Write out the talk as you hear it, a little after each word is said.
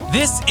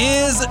This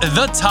is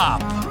The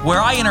Top, where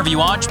I interview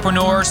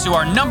entrepreneurs who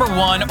are number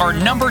one or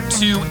number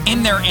two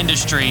in their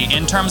industry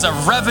in terms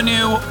of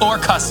revenue or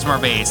customer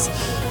base.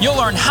 You'll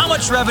learn how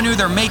much revenue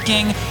they're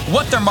making,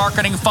 what their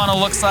marketing funnel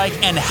looks like,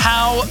 and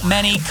how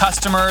many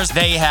customers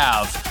they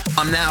have.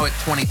 I'm now at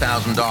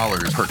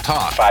 $20,000 per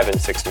top. 5 and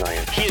 6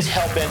 million. He is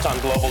hell-bent on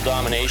global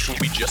domination.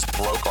 We just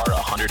broke our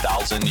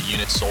 100,000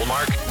 units sold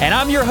mark. And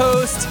I'm your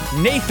host,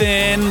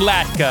 Nathan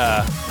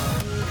Latka.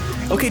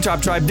 Okay,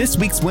 Top Tribe, this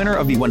week's winner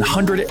of the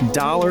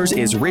 $100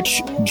 is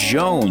Rich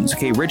Jones.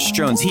 Okay, Rich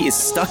Jones, he is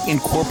stuck in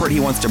corporate. He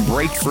wants to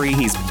break free.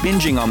 He's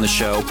binging on the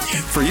show.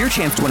 For your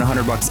chance to win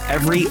 $100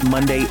 every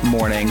Monday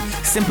morning,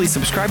 simply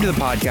subscribe to the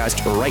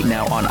podcast right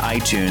now on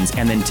iTunes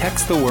and then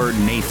text the word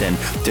Nathan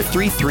to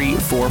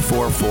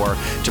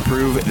 33444 to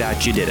prove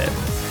that you did it.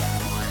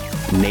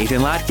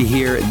 Nathan Latka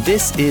here.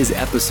 This is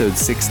episode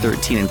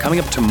 613, and coming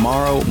up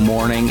tomorrow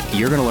morning,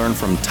 you're going to learn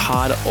from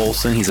Todd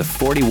Olson. He's a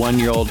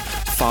 41-year-old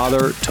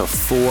father to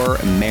 4,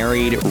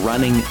 married,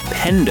 running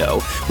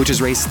Pendo, which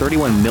has raised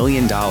 $31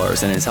 million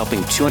and is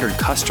helping 200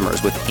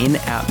 customers with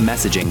in-app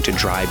messaging to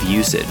drive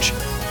usage.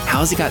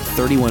 How's he got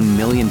 $31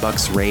 million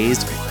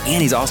raised?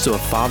 And he's also a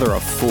father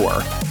of 4.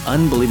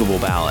 Unbelievable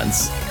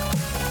balance.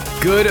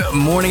 Good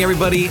morning,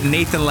 everybody.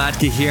 Nathan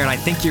Latka here, and I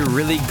think you're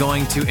really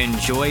going to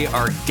enjoy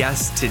our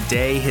guest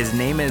today. His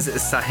name is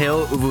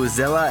Sahil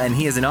Vuvuzela, and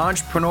he is an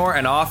entrepreneur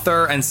and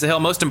author. And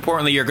Sahil, most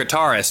importantly, you're a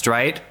guitarist,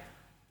 right?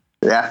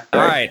 Yeah. All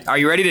right. Are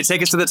you ready to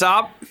take us to the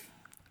top?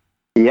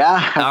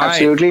 Yeah, All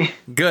absolutely. Right.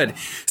 Good.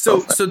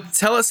 So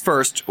tell us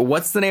first,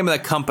 what's the name of the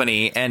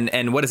company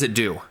and what does it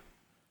do?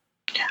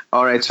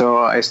 All right, so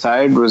I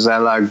started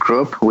Rosella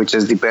Group, which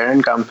is the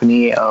parent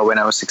company when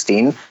I was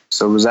 16.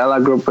 So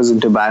Rosella Group was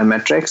into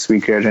biometrics. We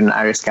created an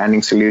iris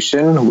scanning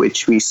solution,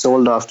 which we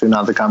sold off to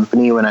another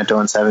company when I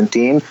turned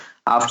 17.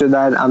 After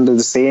that, under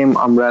the same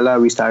umbrella,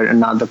 we started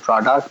another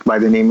product by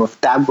the name of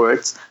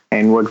TabWords.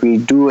 And what we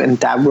do in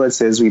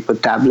TabWords is we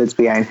put tablets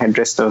behind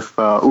headrest of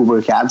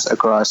Uber cabs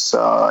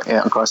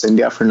across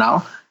India for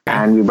now.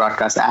 And we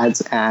broadcast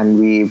ads and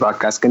we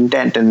broadcast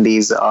content in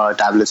these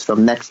tablets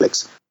from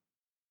Netflix.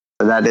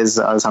 So that is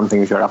something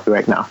which we're up to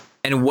right now.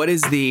 And what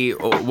is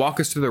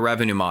walk us through the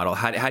revenue model?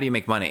 How do you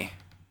make money?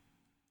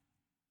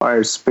 All right,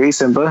 it's pretty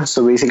simple.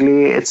 So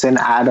basically, it's an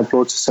ad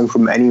upload system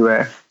from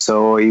anywhere.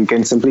 So you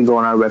can simply go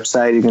on our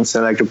website. You can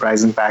select a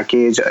pricing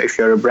package. If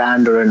you're a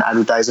brand or an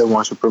advertiser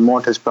wants to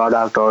promote his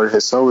product or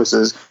his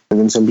services, you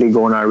can simply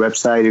go on our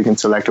website. You can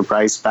select a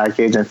price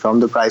package. And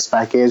from the price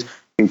package,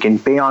 you can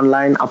pay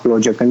online,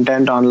 upload your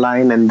content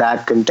online, and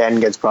that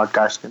content gets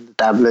broadcast in the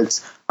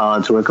tablets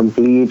through a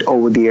complete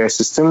over-the-air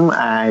system,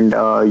 and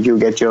you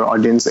get your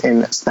audience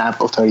in a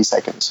snap of 30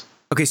 seconds.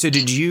 Okay, so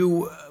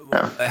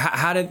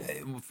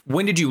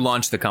when did you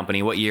launch the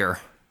company? What year?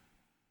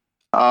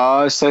 It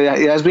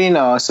has been,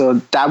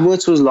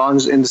 TabWords was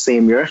launched in the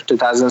same year,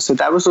 2000. So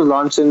TabWords was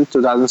launched in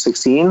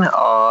 2016,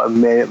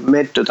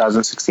 mid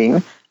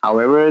 2016.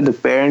 However, the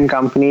parent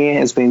company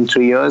has been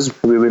 3 years.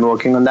 We've been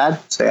working on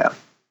that. So yeah.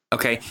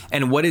 Okay,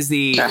 and what is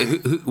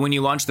when you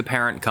launched the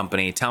parent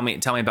company? Tell me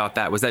about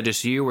that. Was that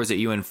just you, or was it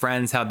you and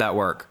friends? How'd that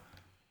work?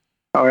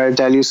 All right, I'll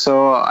tell you.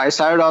 So I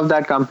started off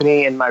that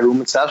company in my room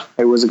itself.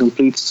 It was a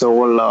complete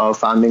sole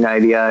founding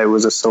idea. It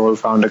was a sole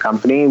founder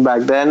company.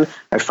 Back then,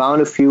 I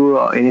found a few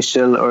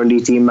initial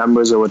early team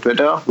members over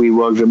Twitter. We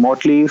worked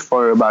remotely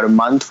for about a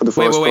month for the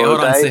first prototype.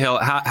 Hold on,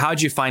 Sahil.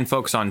 How'd you find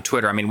folks on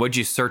Twitter? I mean, what'd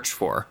you search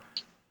for?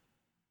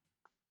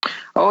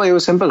 Oh, it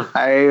was simple.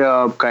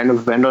 I kind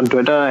of went on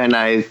Twitter and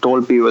I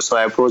told people. So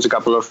I approached a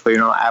couple of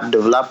app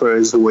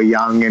developers who were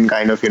young and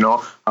kind of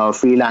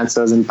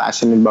freelancers and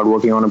passionate about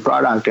working on a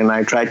product. And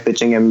I tried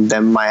pitching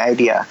them my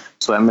idea.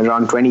 So I'm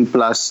around 20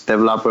 plus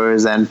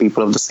developers and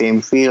people of the same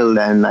field,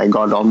 and I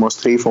got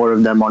almost 3-4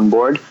 of them on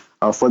board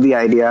for the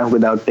idea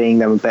without paying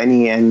them a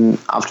penny. And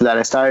after that,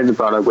 I started the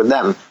product with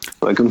them.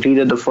 So I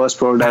completed the first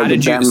prototype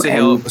with them.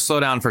 Sahil, slow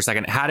down for a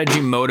second. How did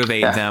you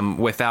motivate them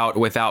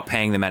without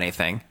paying them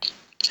anything?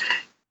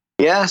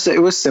 Yeah, so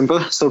it was simple.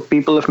 So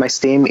people of my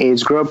same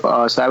age group,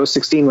 so I was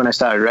 16 when I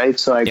started, right?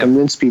 So I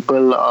convinced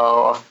people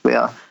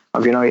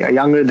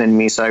younger than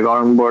me. So I got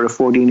on board a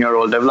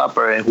 14-year-old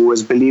developer who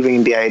was believing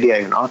in the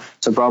idea,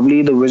 So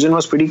probably the vision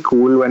was pretty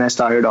cool when I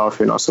started off,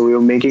 So we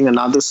were making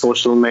another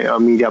social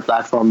media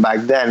platform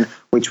back then,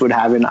 which would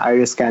have an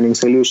iris scanning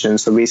solution.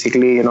 So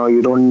basically,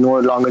 you don't no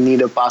longer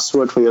need a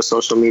password for your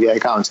social media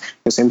accounts.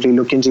 You simply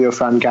look into your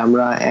front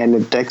camera and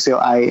it detects your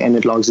eye and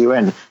it logs you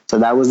in. So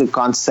that was the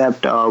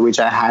concept which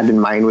I had in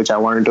mind, which I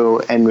wanted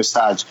to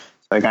envisage.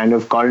 So I kind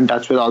of got in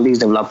touch with all these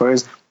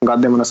developers,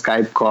 got them on a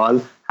Skype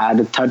call, had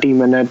a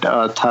 30-minute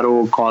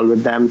thorough call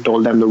with them,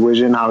 told them the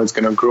vision, how it's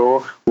going to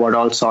grow, what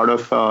all sort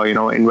of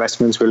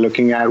investments we're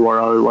looking at,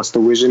 what's the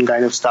vision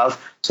kind of stuff.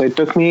 So it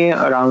took me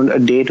around a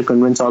day to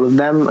convince all of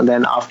them. And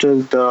then I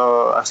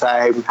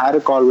had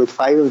a call with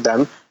 5 of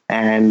them,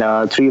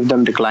 and 3 of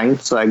them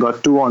declined. So I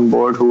got 2 on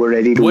board who were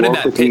ready to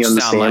work with me on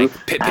the same. What did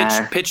that pitch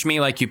sound like? Pitch me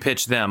like you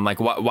pitched them. Like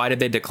why did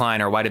they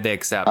decline, or why did they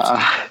accept?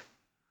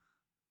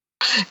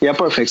 Yeah,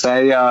 perfect. So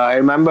I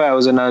remember I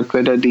was in a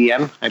Twitter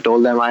DM.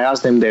 I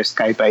asked them their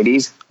Skype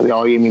IDs. They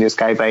all gave me their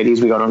Skype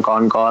IDs. We got on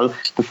con call.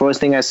 The first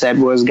thing I said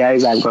was,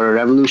 guys, I've got a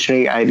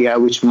revolutionary idea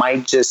which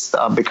might just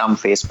become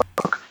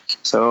Facebook.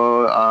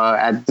 So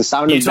at the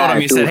sound You of told that,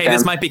 him, you said, hey,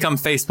 this might become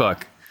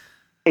Facebook.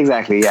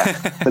 Exactly, yeah.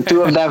 The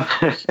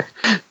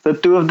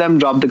two of them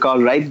dropped the call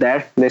right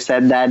there. They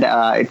said that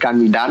it can't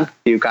be done.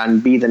 You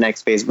can't be the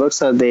next Facebook.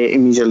 So they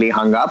immediately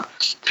hung up.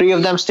 3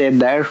 of them stayed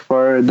there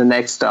for the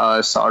next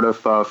sort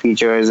of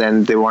features,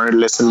 and they wanted to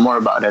listen more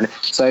about it.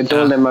 So I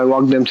told them, I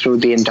walked them through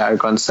the entire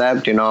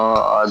concept.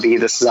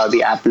 This is how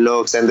the app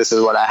looks, and this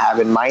is what I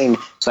have in mind.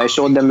 So I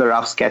showed them the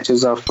rough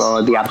sketches of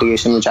the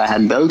application which I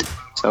had built.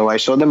 So I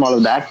showed them all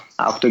of that.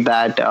 After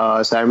that,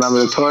 so I remember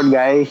the third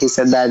guy, he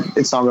said that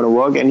it's not going to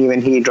work, and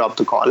even he dropped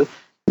the call.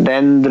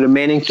 Then the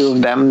remaining 2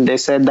 of them, they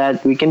said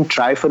that we can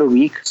try for a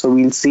week. So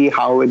we'll see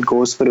how it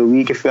goes for a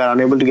week. If we are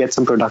unable to get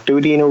some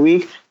productivity in a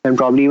week, then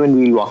probably even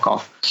we'll walk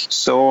off.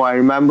 So I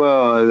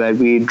remember that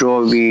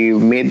we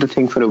made the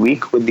thing for a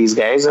week with these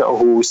guys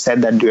who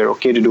said that they're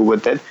okay to do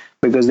with it,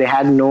 because they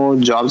had no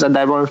jobs at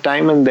that point of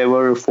time, and they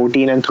were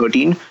 14 and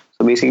 13.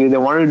 So basically, they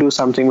wanted to do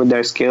something with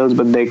their skills,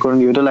 but they couldn't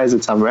utilize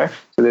it somewhere.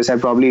 So they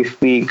said, probably if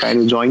we kind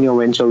of join your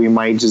venture, we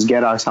might just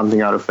get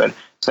something out of it.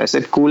 So I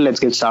said, cool, let's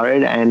get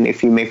started. And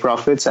if you make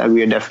profits,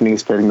 we are definitely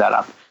splitting that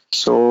up.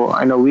 So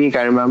in a week,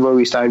 I remember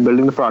we started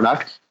building the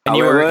product. And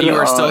However, you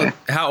were still,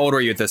 how old were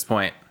you at this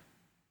point?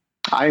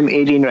 I'm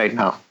 18 right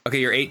now. Okay,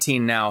 you're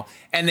 18 now.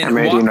 And then I'm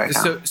 18 right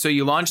now. So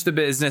you launched the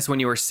business when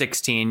you were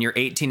 16. You're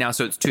 18 now,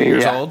 so it's 2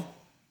 years old?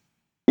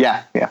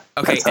 Yeah.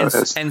 Okay,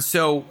 and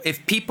so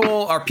if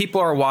people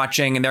are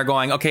watching and they're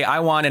going, okay, I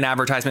want an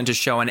advertisement to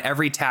show in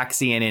every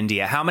taxi in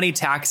India. How many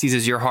taxis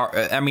is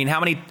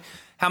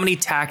how many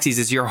taxis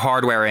is your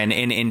hardware in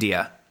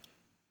India?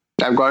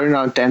 I've got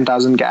around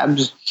 10,000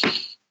 cabs.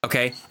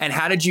 Okay, and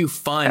how did you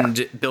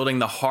fund building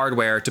the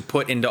hardware to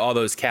put into all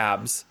those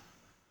cabs?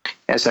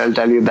 Yes, I'll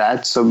tell you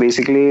that. So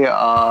basically,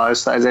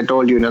 so as I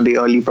told you, the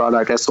early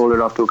product, I sold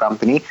it off to a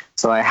company.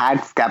 So I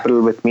had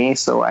capital with me.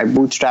 So I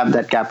bootstrapped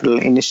that capital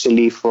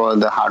initially for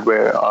the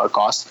hardware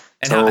cost.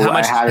 And so how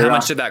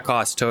much did that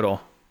cost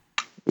total?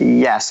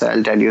 Yes,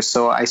 I'll tell you.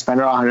 So I spent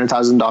around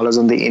 $100,000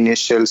 on the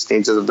initial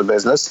stages of the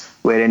business,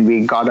 wherein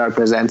we got our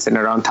presence in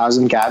around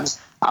 1,000 cabs.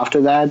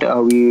 After that,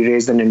 we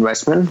raised an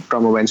investment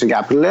from a venture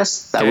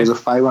capitalist. That was a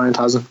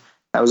 $500,000.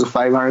 That was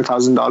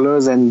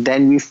 $500,000, and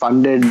then we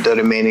funded the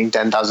remaining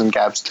 10,000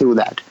 cabs through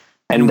that.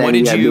 And what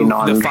did the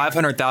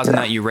 $500,000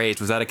 that you raised,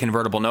 was that a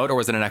convertible note or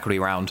was it an equity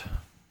round?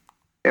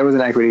 It was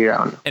an equity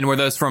round. And was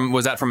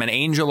that from an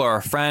angel or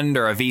a friend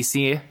or a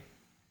VC?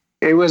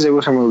 It was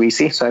from a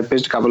VC. So I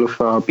pitched a couple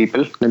of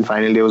people. Then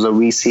finally there was a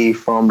VC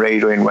firm ready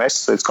to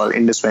invest. So it's called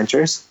Indus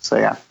Ventures. So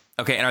yeah.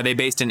 Okay, and are they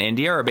based in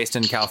India or based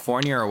in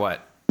California or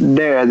what?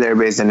 They're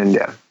based in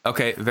India.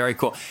 Okay, very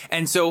cool.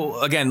 And so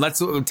again,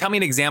 tell me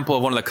an example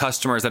of one of the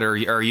customers that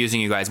are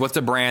using you guys. What's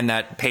the brand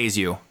that pays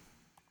you?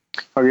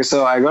 Okay,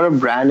 so I got a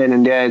brand in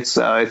India. It's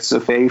a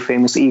very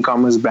famous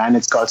e-commerce brand.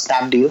 It's called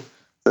Snapdeal.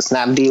 So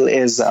Snapdeal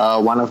is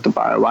one of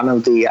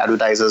the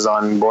advertisers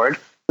on board.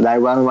 They're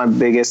one of my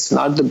biggest,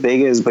 not the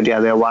biggest, but yeah,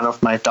 they're one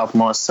of my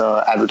topmost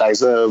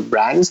advertiser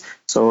brands.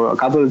 So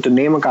to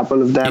name a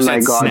couple of them, you said I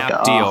got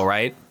Snapdeal,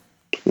 right?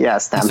 Yeah,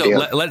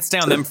 Snapdeal. So let's stay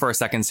on them for a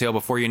second, Sahil,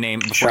 before you name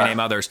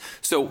others.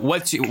 So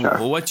what's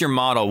your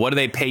model? What do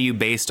they pay you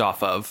based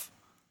off of?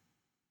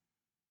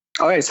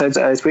 All right, so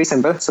it's pretty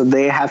simple. So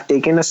they have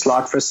taken a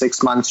slot for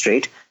 6 months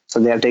straight. So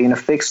they have taken a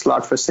fixed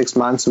slot for 6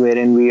 months,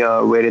 wherein they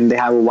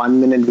have a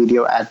 1-minute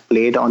video ad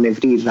played on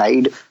every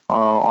ride,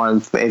 so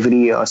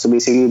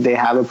basically they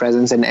have a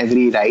presence in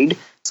every ride.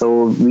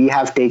 So we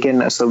have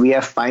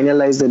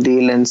finalized the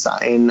deal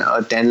in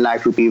a 10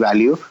 lakh rupee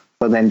value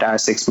for the entire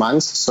 6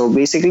 months. So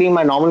basically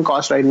my normal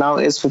cost right now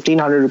is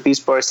 1,500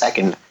 rupees per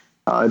second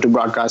to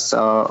broadcast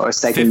a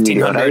second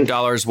video.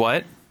 $1,500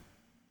 what?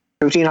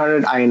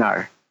 1,500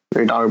 INR.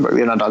 We're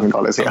not talking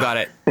dollars here. Oh, got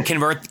it. Can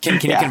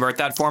you convert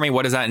that for me?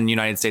 What is that in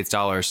United States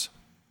dollars?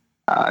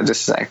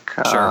 Just a sec.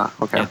 Sure.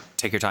 Okay. Yeah,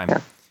 take your time. Yeah.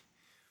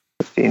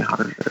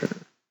 1,500.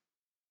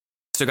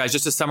 So guys,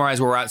 just to summarize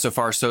where we're at so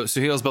far. So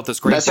Sahil's built this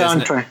great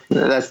business.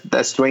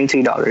 That's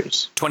 $23.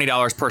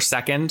 $20 per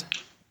second.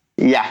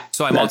 Yeah.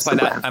 So I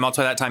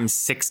multiply that times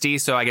 60.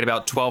 So I get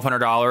about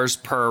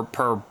 $1,200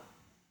 per.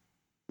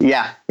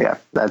 Yeah.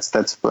 That's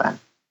the plan.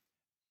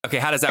 Okay,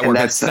 how does that work?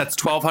 That's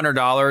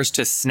 $1,200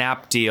 to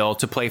Snapdeal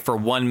to play for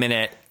 1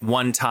 minute,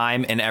 one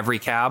time in every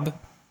cab?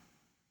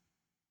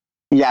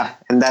 Yeah,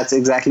 and that's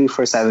exactly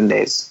for 7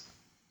 days.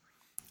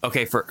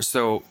 Okay,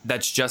 so I'm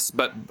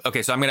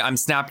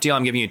Snapdeal,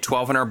 I'm giving you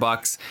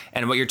 $1,200,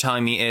 and what you're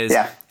telling me is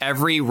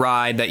every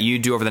ride that you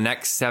do over the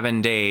next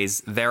 7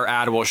 days, their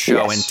ad will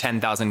show in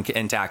 10,000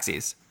 in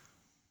taxis.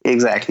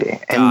 Exactly.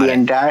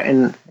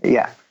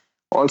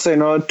 Also,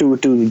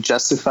 to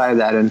justify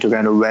that and to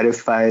kind of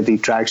verify the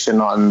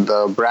traction on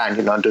the brand,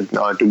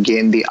 to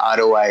gain the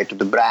ROI to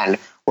the brand,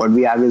 what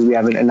we have is we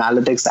have an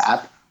analytics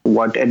app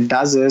what it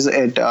does is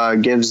it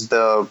gives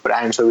the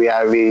brand. So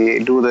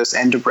we do this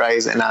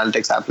enterprise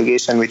analytics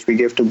application, which we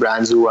give to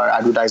brands who are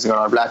advertising on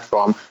our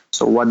platform.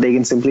 So what they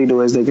can simply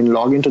do is they can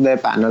log into their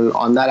panel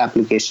on that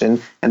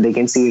application, and they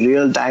can see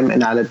real-time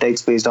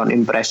analytics based on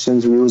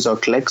impressions, views, or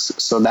clicks.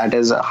 So that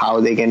is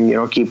how they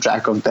can keep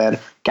track of their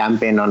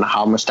campaign, on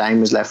how much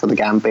time is left for the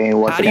campaign,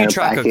 what How the do you kind of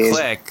track a package.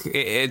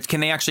 click? Can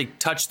they actually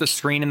touch the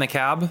screen in the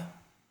cab?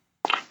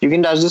 You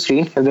can touch the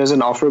screen. If there's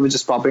an offer which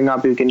is popping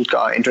up, you can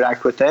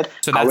interact with it.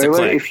 So that's a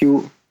However,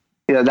 click.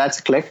 that's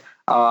a click.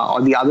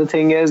 Or the other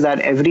thing is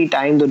that every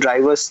time the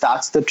driver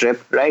starts the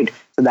trip, right?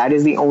 So that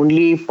is the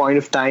only point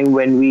of time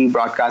when we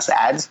broadcast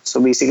ads. So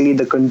basically,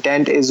 the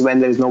content is when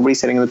there is nobody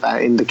sitting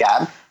in the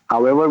cab.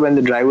 However, when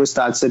the driver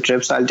starts the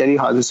trip, so I'll tell you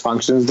how this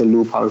functions, the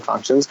loop, how it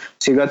functions.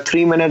 So you got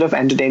 3 minutes of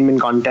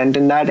entertainment content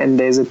in that, and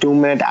there's a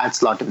 2-minute ad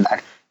slot in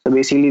that. So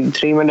basically,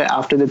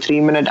 after the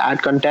 3-minute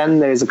ad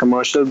content, there is a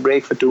commercial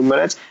break for 2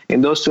 minutes.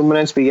 In those 2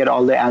 minutes, we get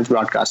all the ads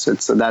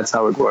broadcasted. So that's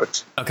how it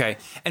works. Okay.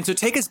 And so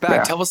take us back.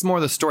 Yeah. Tell us more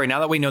of the story. Now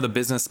that we know the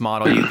business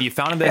model, you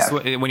founded this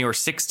when you were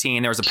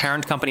 16. There was a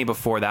parent company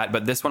before that,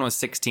 but this one was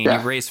 16. Yeah.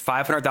 You've raised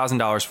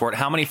 $500,000 for it.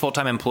 How many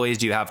full-time employees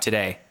do you have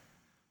today?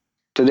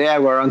 Today, I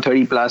have around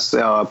 30 plus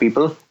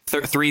people.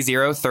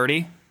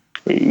 30?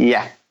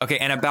 Yeah. Okay.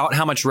 And about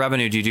how much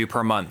revenue do you do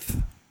per month?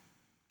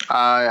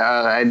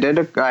 I did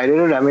a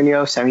revenue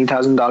of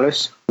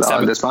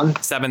 $70,000 this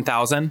month.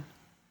 7,000?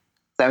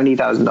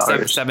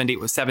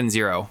 $70,000.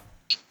 70.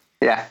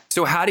 Yeah.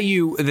 So how do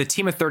you, the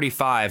team of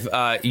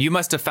 35, you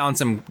must have found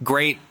some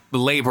great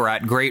labor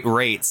at great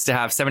rates to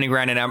have 70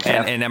 grand in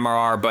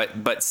MRR,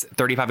 but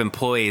 35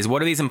 employees. What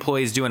do these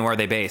employees do and where are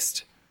they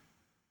based?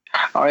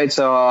 All right.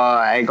 So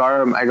I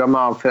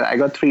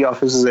got 3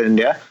 offices in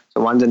India.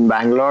 So one's in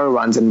Bangalore,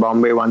 one's in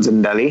Bombay, one's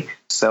in Delhi.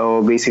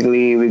 So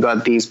basically, we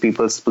got these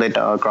people split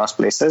across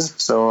places.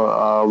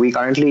 So we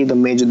currently, the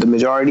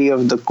majority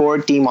of the core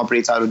team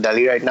operates out of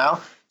Delhi right now.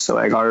 So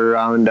I got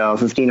around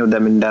 15 of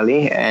them in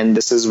Delhi, and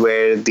this is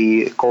where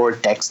the core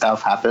tech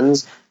stuff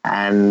happens.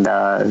 And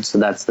so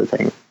that's the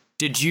thing.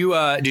 Did you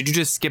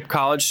just skip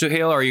college,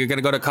 Suhail, or are you going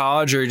to go to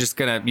college, or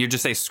you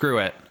just say screw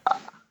it?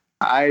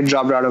 I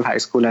dropped out of high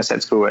school and I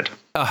said screw it.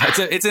 Oh,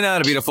 it's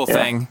another beautiful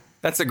thing.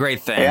 That's a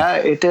great thing. Yeah,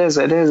 it is.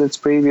 It's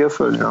pretty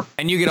beautiful,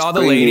 And you get all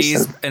the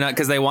ladies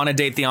because they want to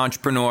date the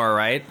entrepreneur,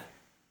 right?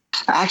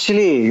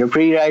 Actually, you're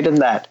pretty right in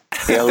that.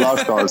 They have a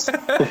lot of calls.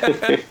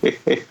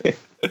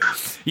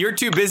 You're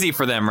too busy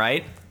for them,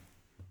 right?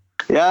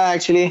 Yeah,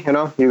 actually, you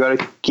got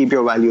to keep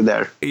your value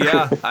there.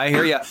 Yeah, I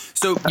hear you.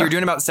 So you're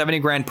doing about 70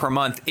 grand per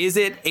month. Is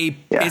it a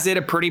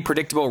pretty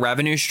predictable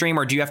revenue stream,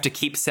 or do you have to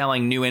keep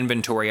selling new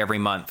inventory every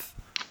month?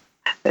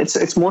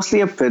 It's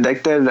mostly a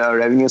predicted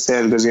revenue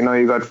sale because,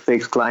 you got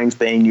fixed clients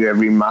paying you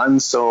every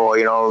month. So,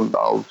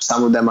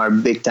 some of them are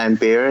big time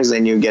payers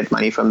and you get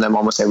money from them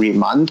almost every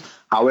month.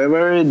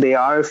 However, there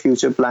are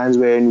future plans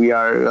wherein we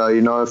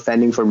are,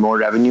 fending for more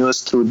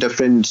revenues through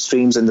different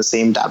streams in the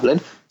same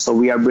tablet. So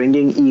we are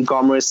bringing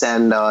e-commerce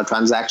and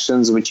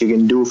transactions, which you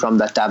can do from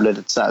that tablet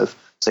itself.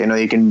 So,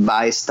 you can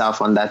buy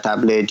stuff on that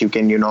tablet. You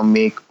can,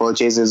 make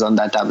purchases on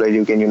that tablet.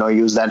 You can,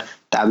 use that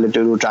tablet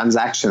to do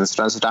transactions.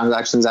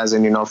 Transactions as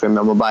in, from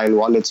your mobile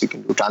wallets, you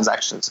can do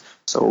transactions.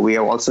 So we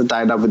have also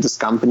tied up with this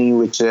company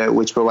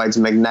which provides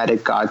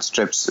magnetic card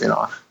strips,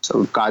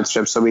 So card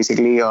strips. So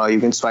basically, you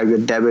can swipe your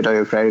debit or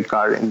your credit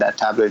card in that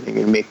tablet and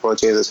you can make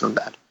purchases from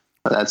that.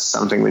 That's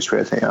something which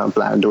we're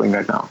doing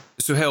right now.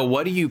 Suhail,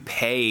 what do you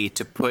pay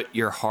to put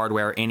your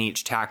hardware in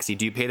each taxi?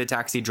 Do you pay the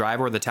taxi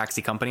driver or the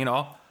taxi company at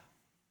all?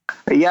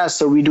 Yeah,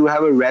 so we do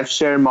have a rev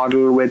share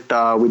model with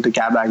the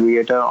cab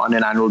aggregator on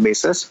an annual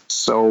basis.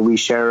 So we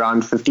share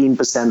around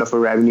 15% of our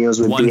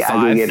revenues with the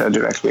aggregator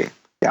directly.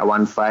 Yeah,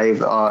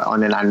 1.5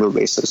 on an annual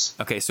basis.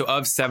 Okay, so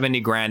of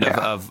 70 grand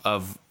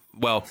what'd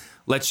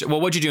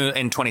you do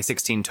in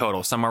 2016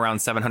 total? Somewhere around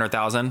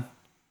 700,000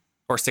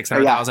 or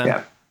 600,000?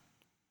 Yeah.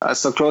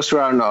 So close to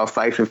around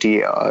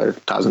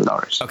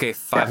 $550,000. Okay,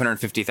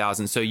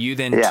 550,000. So you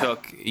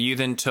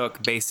then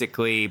took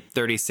basically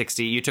 30,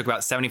 60. You took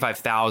about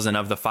 75,000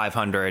 of the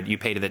 500 you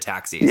pay to the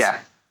taxis.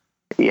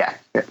 Yeah.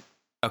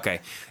 Okay.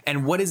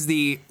 And what is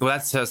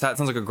that sounds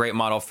like a great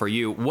model for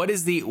you. What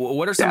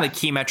are some of the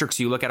key metrics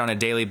you look at on a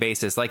daily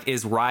basis? Like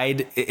is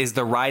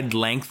the ride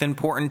length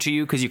important to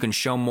you because you can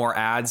show more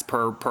ads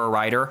per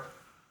rider?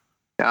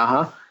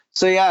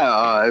 So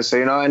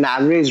an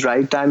average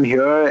ride time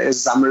here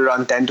is somewhere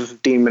around 10 to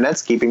 15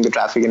 minutes, keeping the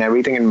traffic and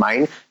everything in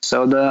mind.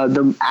 So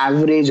the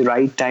average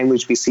ride time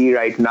which we see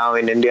right now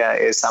in India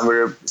is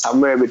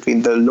somewhere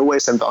between, the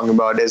lowest I'm talking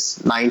about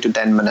is 9 to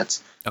 10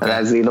 minutes. Okay.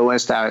 That's the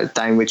lowest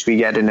time which we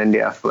get in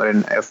India for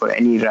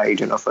any ride,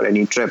 for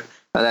any trip.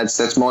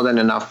 That's more than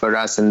enough for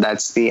us, and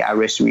that's the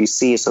average we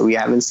see. So we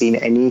haven't seen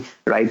any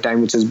ride time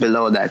which is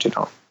below that,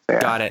 So, yeah.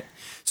 Got it.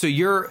 So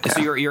you're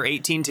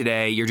 18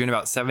 today. You're doing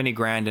about 70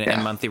 grand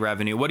in monthly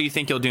revenue. What do you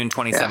think you'll do in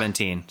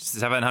 2017?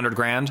 700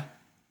 grand?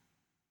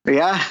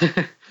 Yeah,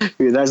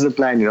 that's the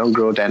plan,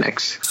 grow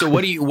 10x. So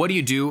what do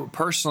you do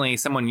personally,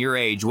 someone your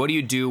age, what do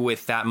you do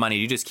with that money?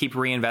 Do you just keep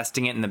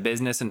reinvesting it in the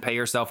business and pay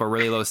yourself a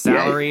really low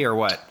salary or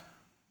what?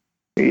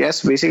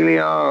 Yes, basically,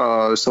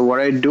 so what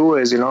I do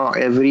is,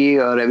 every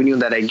revenue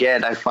that I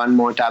get, I fund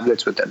more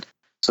tablets with it.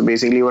 So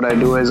basically what I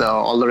do is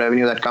all the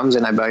revenue that comes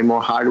in, I buy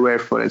more hardware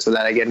for it so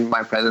that I get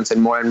my presence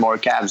in more and more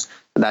cabs.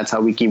 So that's how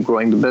we keep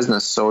growing the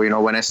business. So,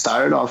 when I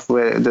started off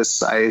with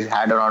this, I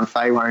had around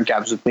 500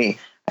 cabs with me.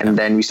 And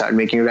then we started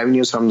making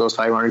revenues from those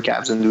 500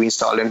 cabs, and we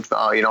installed in,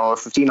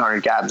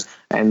 1,500 cabs,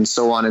 and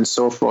so on and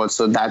so forth.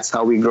 So that's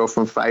how we grow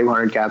from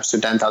 500 cabs to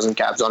 10,000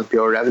 cabs on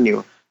pure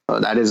revenue. So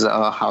that is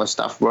how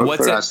stuff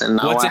works for us. And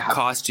now what's it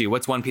cost you?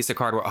 What's one piece of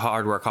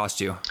hardware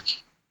cost you?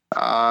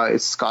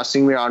 It's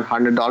costing me around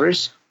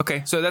 $100.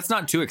 Okay, so that's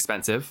not too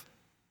expensive.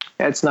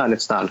 It's not.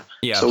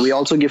 Yeah. So we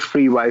also give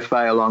free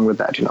Wi-Fi along with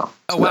that. Oh,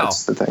 so wow.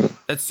 That's the thing.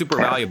 That's super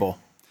valuable.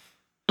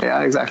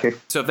 Yeah, exactly.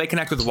 So if they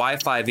connect with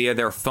Wi-Fi via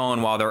their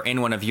phone while they're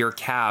in one of your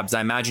cabs,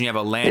 I imagine you have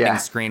a landing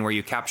screen where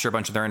you capture a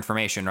bunch of their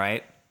information,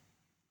 right?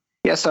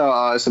 Yes.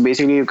 So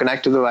basically, you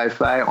connect to the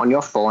Wi-Fi on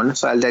your phone.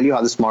 So I'll tell you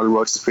how this model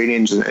works. It's pretty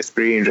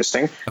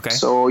interesting. Okay.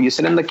 So you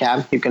sit in the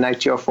cab, you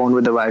connect your phone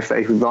with the Wi-Fi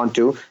if you want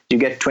to. You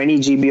get 20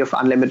 GB of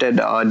unlimited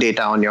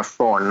data on your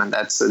phone.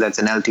 That's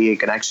an LTE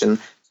connection.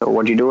 So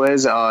what you do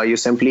is you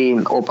simply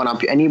open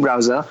up any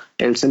browser.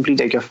 It'll simply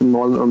take your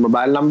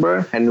mobile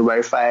number and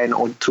verify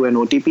through an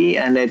OTP,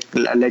 and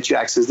it'll let you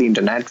access the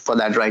internet for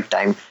that right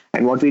time.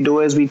 And what we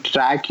do is we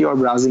track your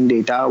browsing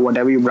data,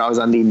 whatever you browse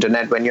on the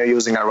internet when you're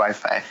using our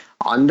Wi-Fi.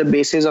 On the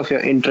basis of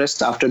your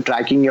interest, after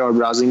tracking your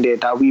browsing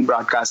data, we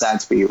broadcast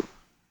ads for you.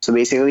 So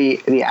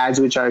basically, the ads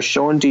which are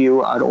shown to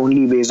you are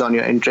only based on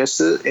your interests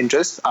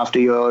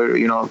after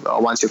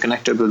once you're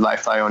connected with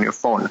Wi-Fi on your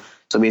phone.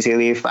 So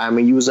basically, if I'm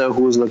a user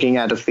who's looking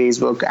at a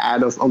Facebook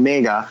ad of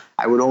Omega,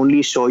 I would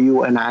only show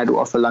you an ad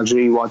of a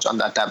luxury watch on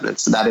that tablet.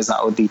 So that is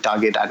how the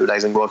target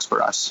advertising works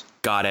for us.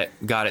 Got it.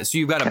 So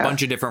you've got a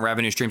bunch of different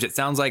revenue streams. It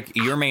sounds like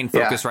your main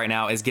focus right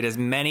now is get as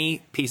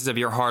many pieces of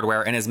your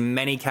hardware and as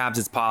many cabs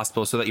as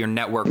possible so that your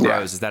network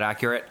grows. Is that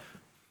accurate?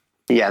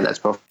 Yeah, that's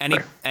perfect.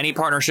 Any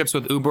partnerships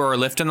with Uber or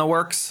Lyft in the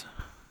works?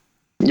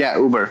 Yeah,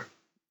 Uber.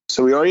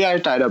 So we already are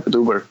tied up with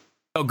Uber.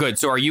 Oh, good.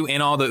 So are you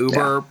in all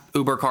the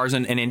Uber cars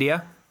in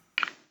India?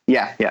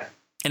 Yeah.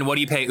 And what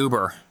do you pay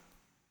Uber?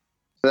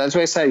 So that's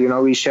why I said,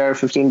 we share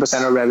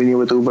 15% of revenue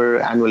with Uber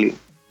annually.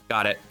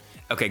 Got it.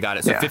 Okay, got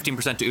it. So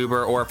 15% to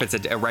Uber, or if it's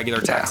a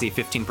regular taxi,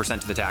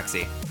 15% to the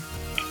taxi.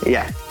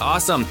 Yeah.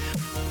 Awesome.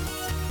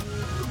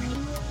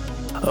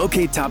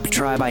 Okay, Top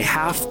Tribe, I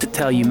have to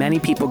tell you, many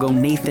people go,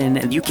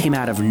 Nathan, you came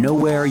out of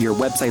nowhere. Your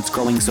website's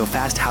growing so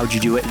fast. How'd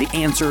you do it? The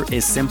answer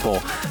is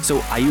simple.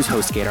 So I use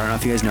HostGator. I don't know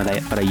if you guys know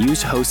that, but I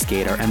use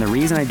HostGator. And the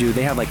reason I do,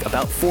 they have like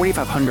about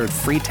 4,500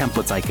 free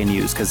templates I can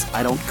use because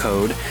I don't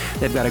code.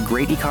 They've got a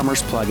great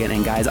e-commerce plugin.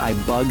 And guys, I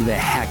bug the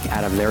heck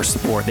out of their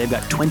support. They've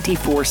got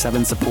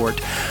 24/7 support,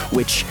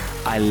 which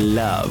I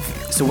love.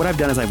 So what I've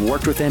done is I've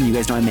worked with them. You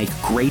guys know I make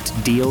great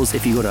deals.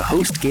 If you go to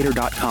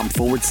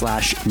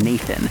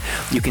HostGator.com/Nathan,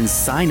 you can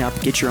sign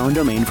up, get your own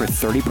domain for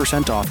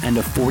 30% off and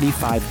a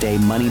 45-day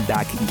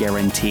money-back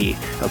guarantee.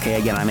 Okay,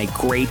 again, I make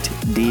great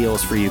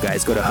deals for you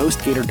guys. Go to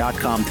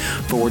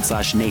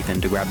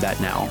HostGator.com/Nathan to grab that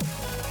now.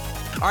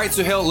 All right,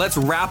 so Hill, let's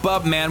wrap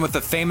up, man, with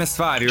the famous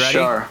five. You ready?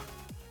 Sure.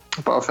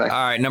 Perfect.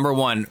 All right, number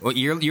one,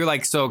 you're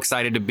like so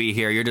excited to be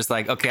here. You're just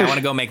like, okay, I want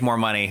to go make more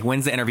money.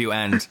 When's the interview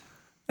end?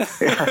 All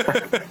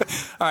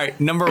right,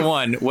 number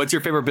one, what's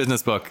your favorite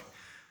business book?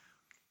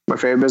 My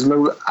favorite business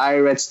book, I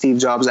read Steve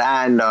Jobs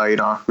and,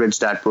 Rich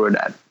Dad, Poor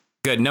Dad.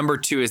 Good. Number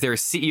two, is there a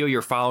CEO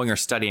you're following or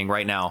studying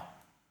right now?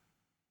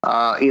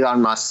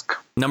 Elon Musk.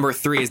 Number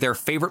three, is there a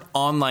favorite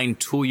online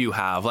tool you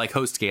have, like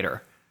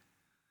HostGator?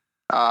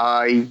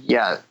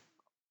 Yeah.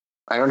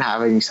 I don't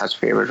have any such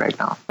favorite right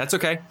now. That's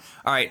okay.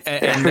 All right.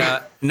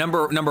 And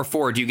number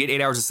four, do you get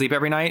 8 hours of sleep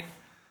every night?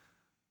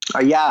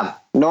 Yeah.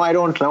 No, I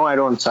don't.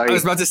 Sorry. I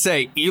was about to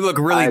say, you look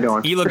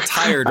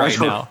tired right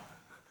now.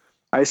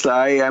 I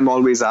am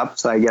always up,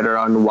 so I get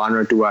around 1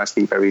 or 2 hours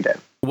sleep every day.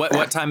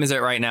 What time is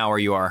it right now where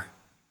you are?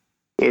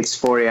 It's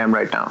 4 a.m.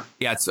 right now.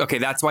 Yeah, it's okay.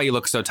 That's why you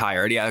look so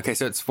tired. Yeah, okay,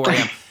 so it's 4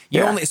 a.m.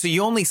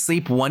 You only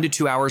sleep 1 to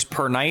 2 hours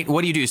per night.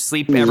 What do you do?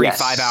 Sleep every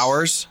 5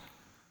 hours?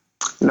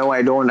 No,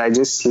 I don't. I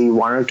just sleep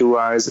 1 or 2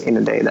 hours in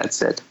a day.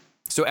 That's it.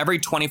 So every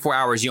 24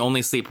 hours, you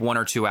only sleep 1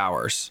 or 2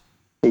 hours.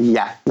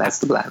 Yeah, that's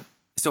the plan.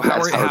 So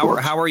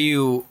how are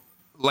you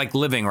like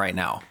living right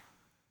now?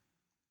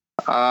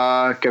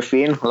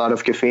 Caffeine, a lot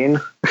of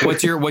caffeine.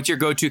 What's your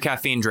go-to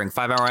caffeine drink?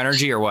 5 Hour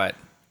Energy or what?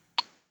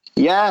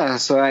 Yeah,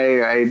 so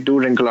I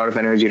do drink a lot of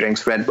energy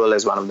drinks. Red Bull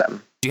is one of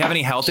them. Do you have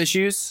any health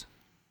issues?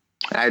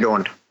 I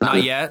don't. None.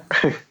 Not yet?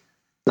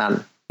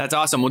 None. That's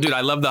awesome. Well, dude,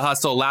 I love the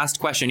hustle. Last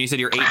question. You said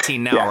you're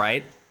 18 now,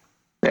 right?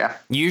 Yeah.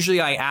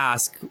 Usually I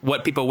ask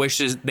what people wish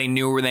they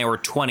knew when they were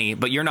 20,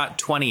 but you're not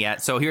 20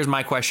 yet. So here's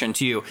my question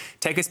to you.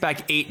 Take us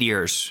back 8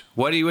 years.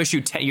 What do you wish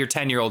your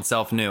 10-year-old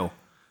self knew?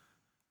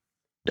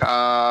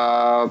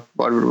 What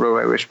do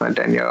I wish my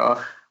 10-year-old?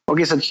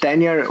 Okay, so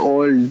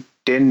 10-year-old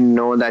didn't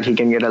know that he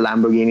can get a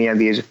Lamborghini at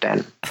the age of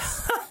 10.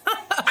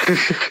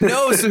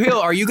 No,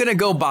 Suhail, are you going to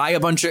go buy a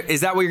bunch of,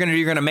 is that what you're going to do?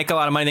 You're going to make a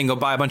lot of money and go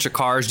buy a bunch of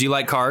cars. Do you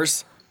like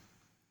cars?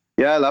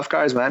 Yeah, I love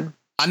cars, man.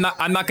 I'm not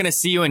going to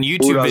see you in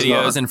YouTube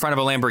videos in front of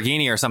a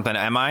Lamborghini or something,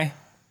 am I?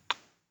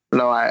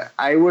 No,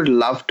 I would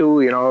love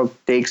to,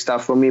 take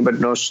stuff from me, but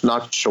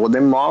not show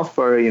them off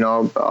or,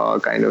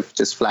 kind of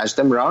just flash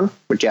them around.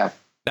 But yeah.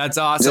 That's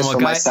awesome. Just for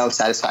my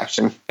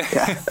self-satisfaction.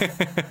 Yeah.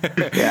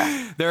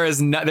 Yeah.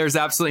 There's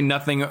absolutely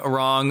nothing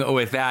wrong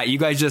with that. You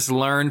guys just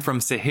learned from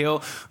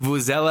Suhail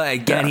Vuzela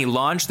again. Yeah. He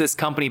launched this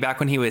company back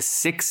when he was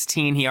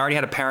 16. He already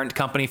had a parent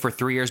company for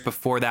 3 years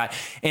before that.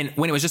 And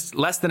when it was just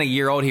less than a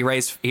year old, he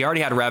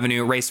already had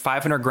revenue, raised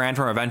 $500,000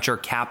 from a venture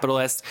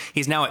capitalist.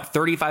 He's now at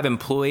 35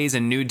 employees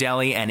in New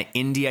Delhi and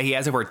India. He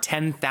has over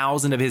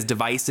 10,000 of his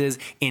devices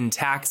in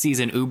taxis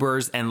and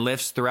Ubers and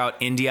Lyfts throughout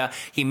India.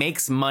 He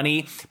makes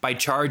money by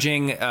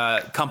charging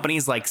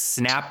companies like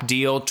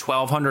Snapdeal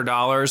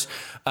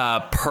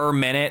 $1,200 per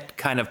minute,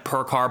 kind of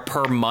per car,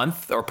 per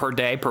month or per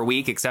day, per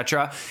week,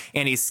 etc.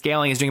 And he's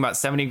scaling. He's doing about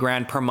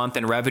 $70,000 per month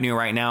in revenue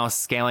right now.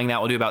 Scaling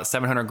that will do about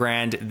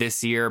 $700,000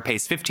 this year.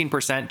 Pays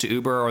 15% to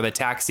Uber or the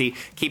taxi.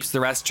 Keeps the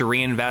rest to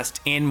reinvest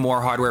in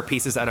more hardware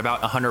pieces at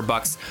about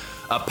 $100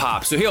 a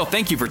pop. So Suhail,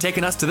 thank you for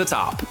taking us to the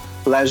top.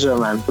 Pleasure,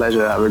 man.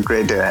 Pleasure. Have a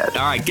great day ahead.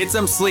 All right, get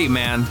some sleep,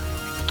 man.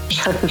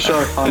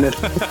 Sure, on it.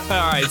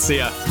 All right, see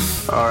ya.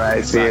 All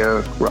right, see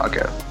you. Rock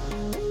it.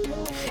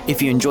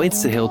 If you enjoyed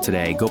Suhail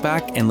today, go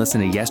back and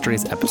listen to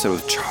yesterday's episode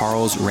with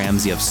Charles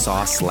Ramsey of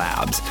Sauce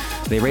Labs.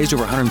 They raised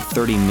over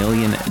 $130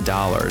 million,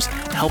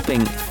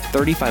 helping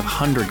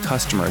 3,500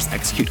 customers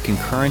execute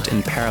concurrent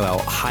and parallel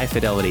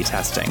high-fidelity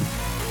testing.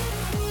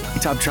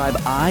 Top Tribe,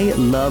 I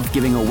love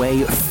giving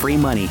away free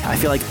money. I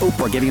feel like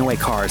Oprah giving away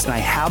cars, and I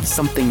have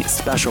something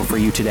special for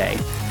you today.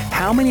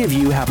 How many of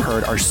you have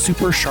heard our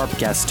super sharp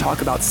guests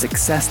talk about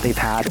success they've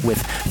had with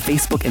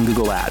Facebook and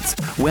Google Ads?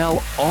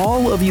 Well,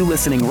 all of you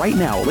listening right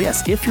now,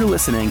 yes, if you're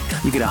listening,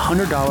 you get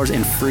 $100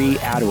 in free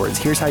AdWords.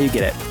 Here's how you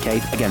get it, okay?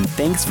 Again,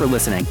 thanks for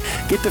listening.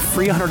 Get the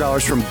free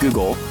 $100 from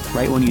Google,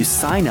 right, when you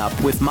sign up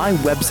with my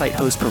website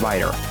host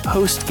provider,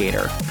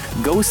 HostGator.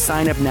 Go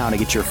sign up now to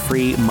get your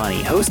free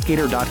money.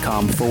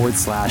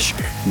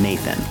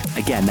 HostGator.com/Nathan.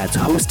 Again, that's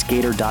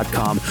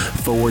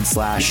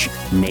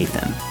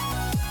HostGator.com/Nathan.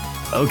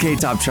 Okay,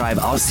 Top Tribe,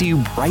 I'll see you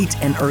bright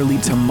and early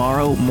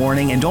tomorrow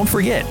morning. And don't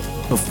forget,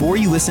 before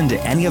you listen to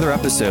any other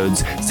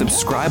episodes,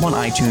 subscribe on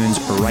iTunes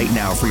right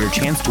now for your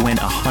chance to win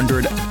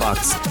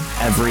 $100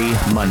 every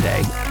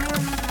Monday.